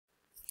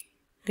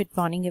Good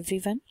morning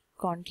everyone.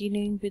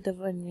 Continuing with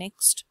our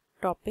next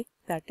topic,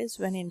 that is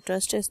when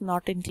interest is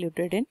not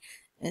included in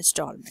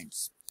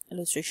installments.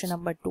 Illustration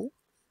number 2.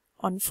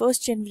 On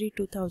 1st January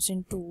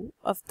 2002,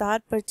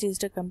 F.Acc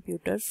purchased a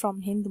computer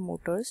from Hind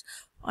Motors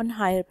on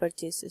hire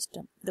purchase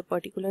system. The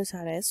particulars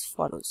are as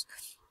follows.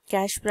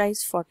 Cash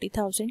price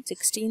 40,000,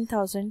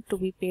 16,000 to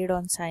be paid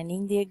on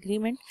signing the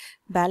agreement.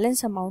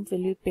 Balance amount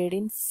will be paid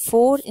in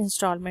 4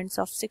 installments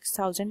of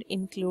 6,000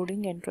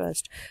 including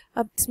interest.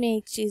 अब इसमें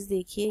एक चीज़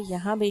देखिए,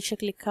 यहाँ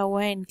बेशक लिखा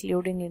हुआ है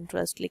including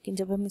interest, लेकिन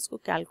जब हम इसको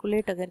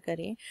कैलकुलेट अगर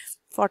करें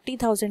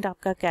 40,000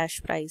 आपका कैश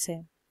प्राइस है,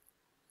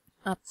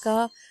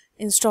 आपका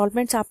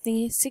इंस्टॉलमेंट्स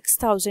आपने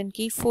 6,000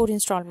 की 4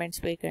 इंस्टॉलमेंट्स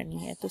पे करनी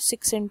है, तो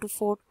 6 इंटू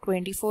 4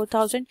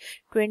 24,000,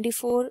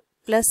 24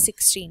 प्लस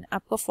 16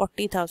 आपका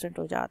 40,000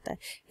 हो जाता है।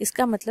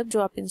 इसका मतलब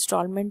जो आप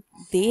इंस्टॉलमेंट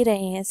दे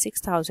रहे हैं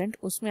 6,000,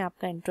 उसमें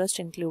आपका इंटरेस्ट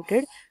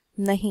इंक्लूडेड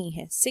नहीं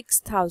है।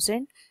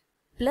 6,000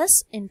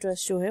 प्लस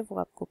इंटरेस्ट जो है वो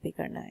आपको पे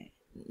करना है।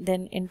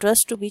 Then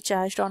interest to be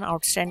charge on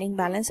outstanding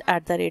balance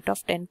at the rate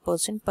of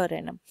 10% per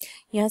annum.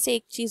 यहाँ से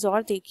एक चीज़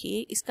और देखिए,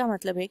 इसका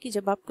मतलब है कि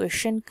जब आप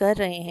क्वेश्चन कर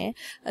रहे हैं,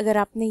 अगर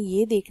आपने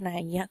ये देखना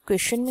है, यहाँ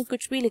क्वेश्चन में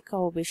कुछ भी लिखा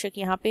हो, बेशक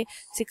यहाँ पे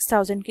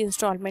 6,000 की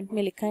इंस्टॉलमेंट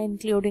में लिखा है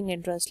इंक्लूडिंग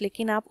इंटरेस्ट,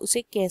 लेकिन आप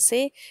उसे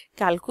कैसे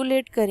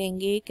कैलकुलेट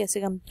करेंगे,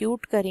 कैसे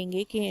कंप्यूट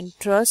करेंगे कि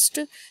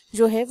इंटरेस्ट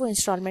जो है वो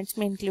इंस्टॉलमेंट्स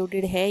में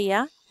इंक्लूडेड है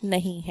या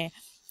नहीं है।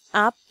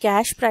 आप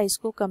कैश प्राइस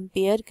को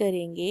कंपेयर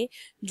करेंगे,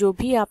 जो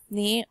भी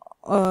आपने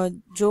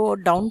जो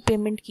डाउन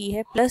पेमेंट की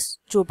है प्लस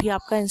जो भी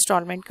आपका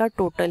इंस्टॉलमेंट का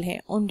टोटल है,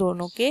 उन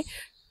दोनों के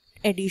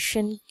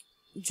एडिशन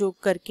जो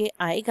करके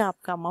आएगा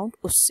आपका अमाउंट,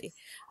 उससे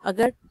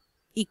अगर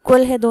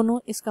इक्वल है दोनों,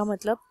 इसका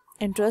मतलब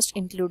इंटरेस्ट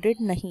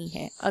इंक्लूडेड नहीं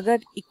है। अगर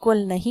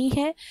इक्वल नहीं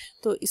है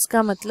तो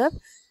इसका मतलब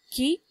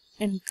कि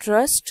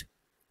इंटरेस्ट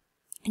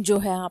जो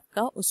है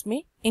आपका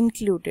उसमें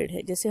इंक्लूडेड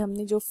है। जैसे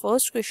हमने जो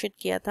फर्स्ट क्वेश्चन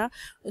किया था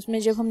उसमें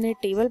जब हमने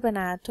टेबल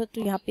बनाया था,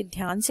 तो यहाँ पे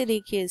ध्यान से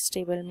देखिए, इस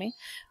टेबल में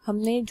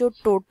हमने जो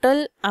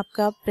टोटल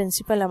आपका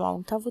प्रिंसिपल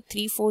अमाउंट था वो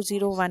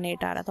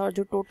 34018 आ रहा था, और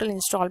जो टोटल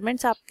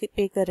इंस्टॉलमेंट्स आप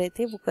पे कर रहे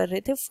थे वो कर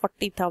रहे थे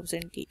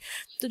 40,000 की।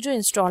 तो जो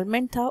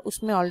इंस्टॉलमेंट था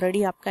उसमें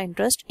ऑलरेडी आपका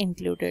इंटरेस्ट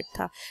इंक्लूडेड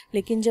था।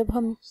 लेकिन जब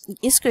हम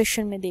इस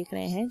क्वेश्चन में देख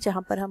रहे हैं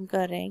जहाँ पर हम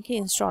कर रहे हैं कि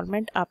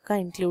इंस्टॉलमेंट आपका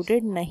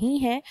इंक्लूडेड नहीं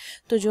है,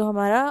 तो जो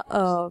हमारा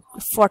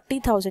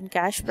 40,000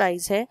 कैश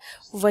प्राइस है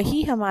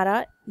वही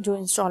हमारा जो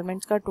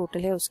इंस्टॉलमेंट्स का टोटल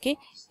है उसके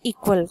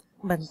इक्वल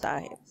बनता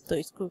है। तो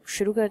इसको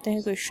शुरू करते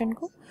हैं क्वेश्चन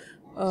को।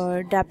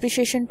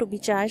 Depreciation to be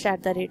charge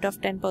at the rate of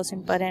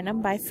 10% per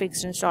annum bye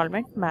fixed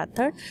instalment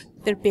method.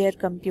 Prepare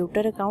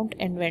computer account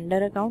and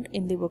vendor account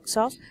in the books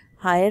of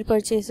higher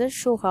purchaser.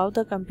 Show how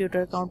the computer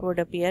account would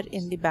appear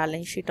in the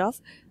balance sheet of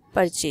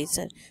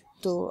purchaser.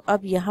 तो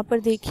अब यहाँ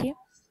पर देखिए,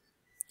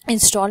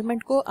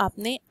 instalment को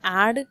आपने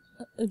add,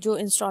 जो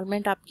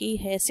instalment आपकी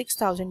है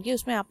 6,000 की,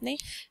 उसमें आपने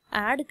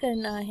ऐड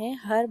करना है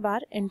हर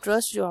बार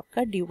इंटरेस्ट जो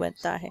आपका ड्यू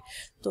बनता है।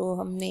 तो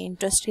हमने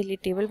इंटरेस्ट के लिए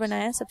टेबल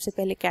बनाया। सबसे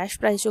पहले कैश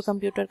प्राइस जो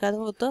कंप्यूटर का था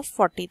वो था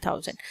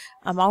 40,000।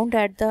 Amount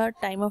at the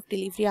time of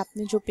delivery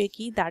आपने जो पे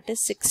की दैट इज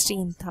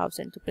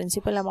 16,000। तो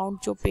प्रिंसिपल अमाउंट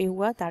जो पे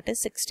हुआ दैट इज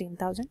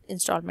 16,000।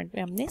 इंस्टॉलमेंट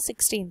में हमने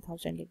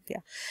 16,000 लिख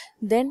दिया।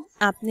 देन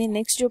आपने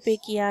नेक्स्ट जो पे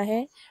किया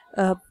है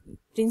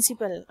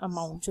प्रिंसिपल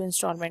अमाउंट जो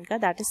इंस्टॉलमेंट का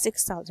दैट इज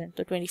 6,000।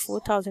 तो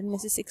 24,000 में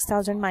से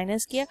 6,000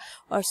 माइनस किया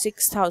और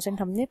 6,000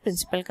 हमने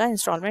प्रिंसिपल का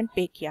इंस्टॉलमेंट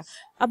पे किया।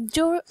 अब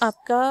जो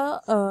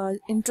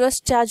आपका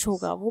इंटरेस्ट चार्ज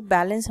होगा वो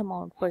बैलेंस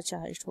अमाउंट पर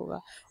चार्ज होगा,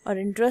 और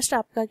इंटरेस्ट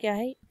आपका क्या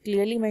है,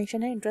 क्लियरली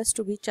मेंशन है, interest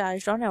to be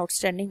charge on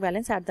outstanding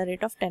balance at the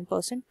rate of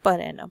 10% per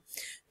annum.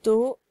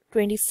 तो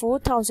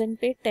 24,000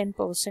 पे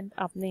 10%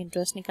 आपने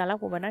इंटरेस्ट निकाला,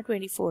 वो बना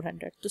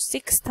 2,400। तो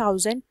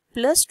 6,000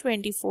 प्लस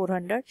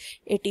 2,400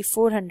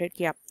 8,400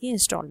 की आपकी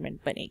इंस्टॉलमेंट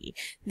बनेगी।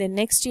 देन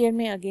नेक्स्ट ईयर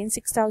में अगेन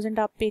 6,000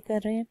 आप पे कर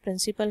रहे हैं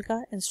प्रिंसिपल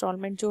का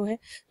इंस्टॉलमेंट जो है,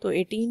 तो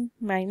 18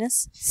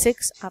 माइनस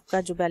 6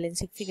 आपका जो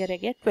बैलेंसिंग फिगर है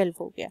गया 12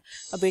 हो गया।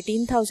 अब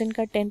 18,000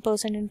 का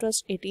 10%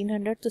 इंटरेस्ट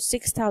 1,800, तो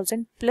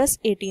 6,000 प्लस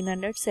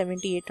 1,800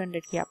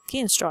 7,800 की आपकी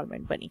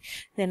इंस्टॉलमेंट बनी।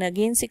 देन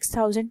अगेन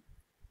 6,000,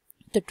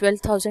 तो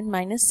 12,000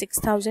 माइनस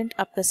 6,000,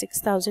 आपका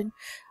 6,000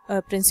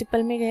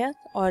 प्रिंसिपल में गया,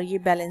 और ये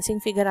बैलेंसिंग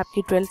फिगर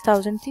आपकी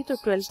 12,000 थी, तो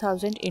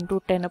 12,000 इंटू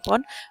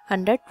 10/100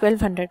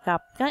 1,200 का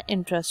आपका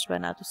इंटरेस्ट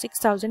बना। तो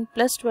 6,000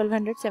 प्लस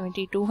 1,200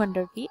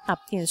 7,200 की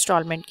आपकी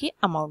इंस्टॉलमेंट की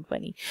अमाउंट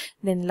बनी।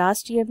 देन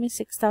लास्ट ईयर में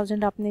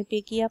 6,000 आपने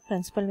पे किया,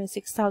 प्रिंसिपल में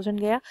 6,000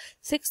 गया,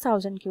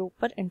 6,000 के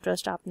ऊपर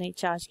इंटरेस्ट आपने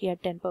चार्ज किया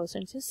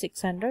 10% से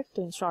 600,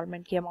 तो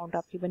इंस्टॉलमेंट की अमाउंट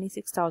आपकी बनी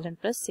 6,000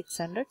 प्लस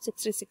 600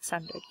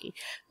 6,600 की।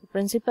 तो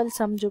प्रिंसिपल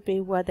सम जो पे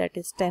हुआ दैट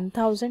इज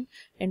 10,000,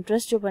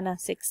 इंटरेस्ट जो बना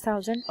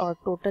 6,000, और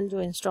टोटल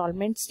जो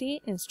इंस्टॉलमेंट्स थी,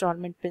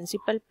 इंस्टॉलमेंट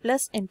प्रिंसिपल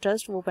प्लस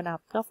इंटरेस्ट, वो बना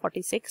आपका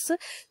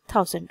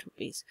 46,000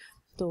 रुपीज।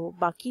 तो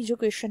बाकी जो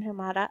क्वेश्चन है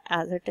हमारा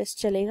एज इट इज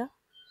चलेगा।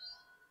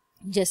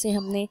 जैसे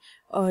हमने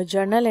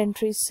जर्नल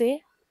एंट्रीज से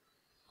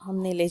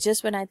हमने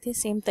लेजर्स बनाए थे,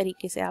 सेम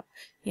तरीके से आप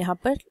यहाँ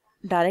पर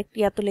डायरेक्ट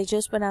या तो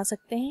लेजर्स बना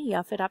सकते हैं,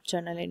 या फिर आप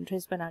जर्नल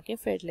एंट्रीज बना के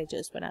फिर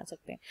लेजर्स बना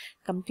सकते हैं।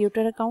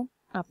 कंप्यूटर अकाउंट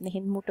आपने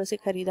हिंद मोटर से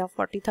खरीदा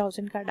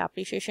 40,000 का,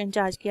 डेप्रिसिएशन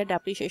चार्ज किया,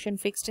 डेप्रिसिएशन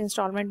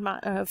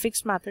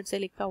फिक्स्ड मेथड से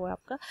लिखा हुआ है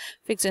आपका,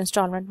 fixed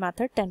instalment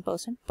method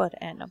 10% per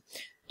annum.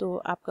 तो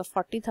आपका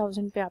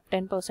 40,000 पे आप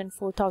 10%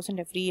 4,000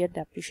 एवरी ईयर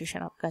डेप्रिसिएशन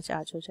आपका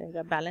चार्ज हो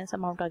जाएगा। बैलेंस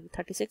अमाउंट आ गई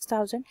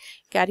 36,000,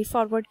 कैरी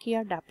फॉरवर्ड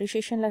किया,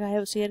 डेप्रिसिएशन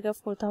लगाया उस ईयर का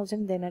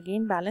 4,000, then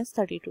again balance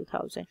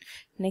 32,000।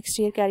 Next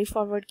year carry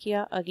forward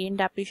किया, अगेन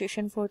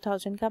डेप्रिसिएशन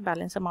 4,000 का,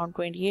 balance amount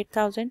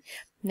 28,000।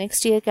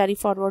 Next year carry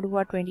forward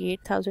हुआ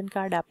 28,000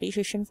 का,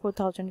 डेप्रिसिएशन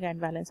 4,000 का,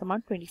 and balance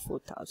amount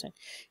 24,000।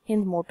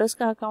 Hind Motors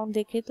का अकाउंट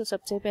देखें तो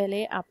सबसे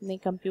पहले आपने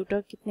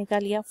कंप्यूटर कितने का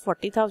लिया,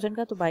 40,000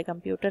 का, तो बाय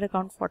कंप्यूटर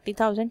अकाउंट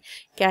 40,000,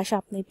 कैश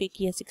आपने पे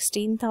किया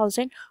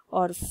 16,000,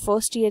 और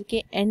फर्स्ट ईयर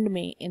के एंड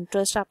में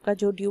इंटरेस्ट आपका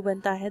जो ड्यू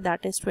बनता है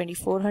दैट इज़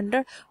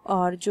 2400,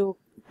 और जो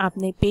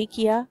आपने पे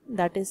किया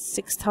दैट इज़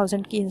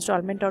 6,000 की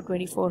इंस्टॉलमेंट और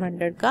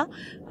 2400 का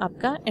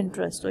आपका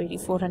इंटरेस्ट, तो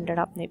 8400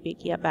 आपने पे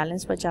किया।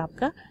 बैलेंस बचा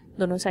आपका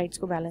दोनों साइड्स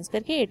को बैलेंस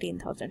करके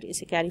 18,000।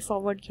 इसे कैरी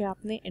फॉरवर्ड किया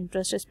आपने,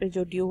 इंटरेस्ट इस पे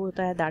जो ड्यू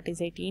होता है दैट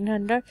इज़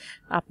 1800,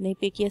 आपने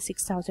पे किया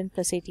 6,000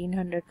 प्लस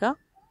 1800 का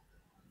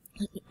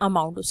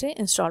अमाउंट उसे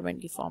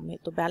इंस्टॉलमेंट की फॉर्म में,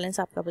 तो बैलेंस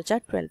आपका बचा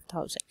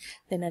 12,000।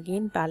 देन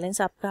अगेन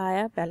बैलेंस आपका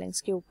आया,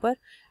 बैलेंस के ऊपर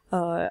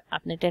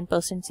आपने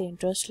 10% से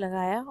इंटरेस्ट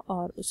लगाया,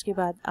 और उसके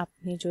बाद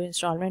आपने जो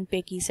इंस्टॉलमेंट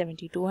पे की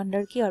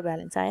 7,200 की, और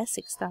बैलेंस आया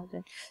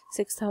 6,000।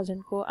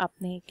 6,000 को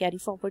आपने कैरी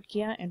फॉरवर्ड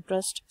किया,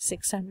 इंटरेस्ट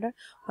 600,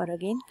 और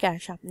अगेन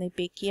कैश आपने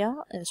पे किया,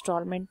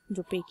 इंस्टॉलमेंट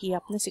जो पे की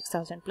आपने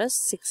 6,000 प्लस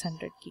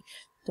 600 की,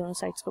 दोनों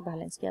साइड्स को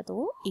बैलेंस किया तो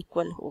वो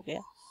इक्वल हो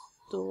गया।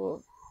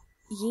 तो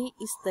ये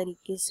इस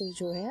तरीके से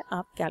जो है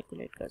आप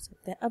कैलकुलेट कर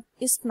सकते हैं। अब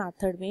इस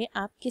मेथड में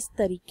आप किस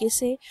तरीके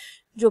से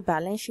जो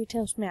बैलेंस शीट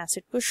है उसमें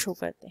एसेट को शो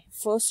करते हैं।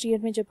 फर्स्ट ईयर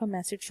में जब हम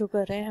एसेट शो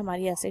कर रहे हैं,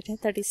 हमारी एसेट है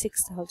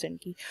 36,000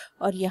 की,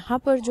 और यहाँ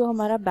पर जो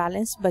हमारा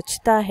बैलेंस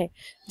बचता है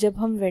जब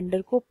हम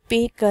वेंडर को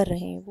पे कर रहे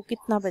हैं वो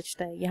कितना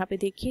बचता है, यहाँ पे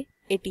देखिए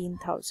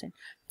 18,000।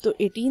 तो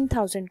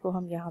 18,000 को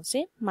हम यहाँ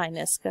से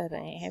माइनस कर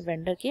रहे हैं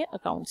वेंडर के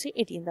अकाउंट से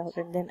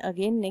 18,000। देन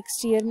अगेन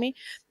नेक्स्ट ईयर में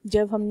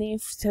जब हमने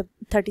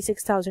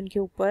 36,000 के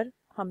ऊपर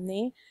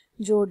हमने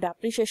जो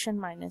डेप्रिसिएशन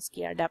माइनस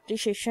किया,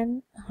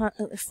 डेप्रिसिएशन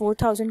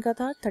 4,000 का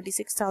था,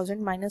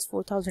 36,000 माइनस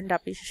 4,000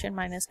 डेप्रिसिएशन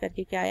माइनस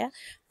करके क्या आया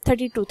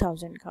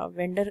 32,000 का।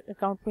 वेंडर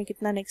अकाउंट में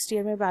कितना नेक्स्ट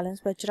ईयर में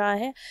बैलेंस बच रहा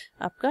है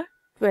आपका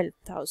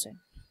 12,000,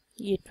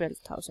 ये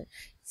 12,000।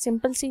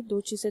 सिंपल सी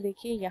दो चीज़ें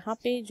देखिए, यहाँ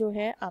पे जो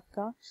है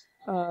आपका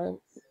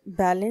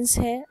बैलेंस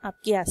है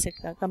आपकी एसेट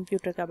का,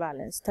 कंप्यूटर का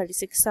बैलेंस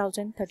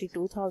 36,000,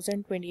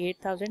 32,000,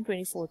 28,000,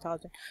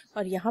 24,000,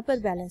 और यहाँ पर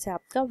बैलेंस है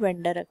आपका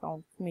वेंडर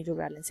अकाउंट में जो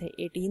बैलेंस है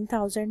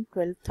 18,000,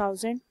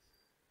 12,000,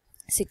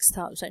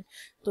 6,000।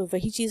 तो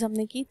वही चीज़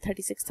हमने की,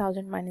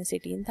 36,000 माइनस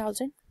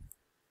 18,000,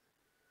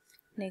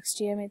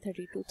 नेक्स्ट ईयर में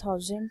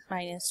 32,000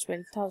 माइनस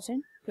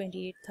 12,000,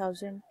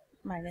 28,000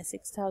 माइनस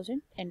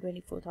 6,000, एंड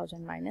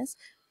 24,000 माइनस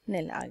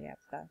नील आ गया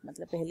आपका।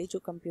 मतलब पहले जो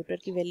कंप्यूटर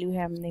की वैल्यू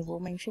है हमने वो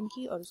मेंशन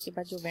की, और उसके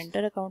बाद जो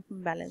वेंडर अकाउंट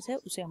में बैलेंस है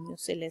उसे हमने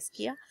उससे लेस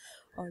किया,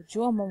 और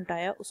जो अमाउंट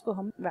आया उसको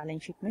हम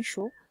बैलेंस शीट में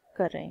शो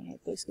कर रहे हैं।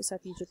 तो इसके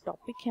साथ ये जो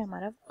टॉपिक है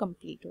हमारा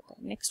कंप्लीट होता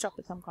है। नेक्स्ट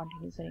टॉपिक हम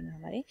कंटिन्यू करेंगे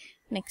हमारे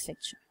next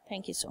lecture.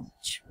 Thank you so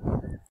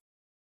much.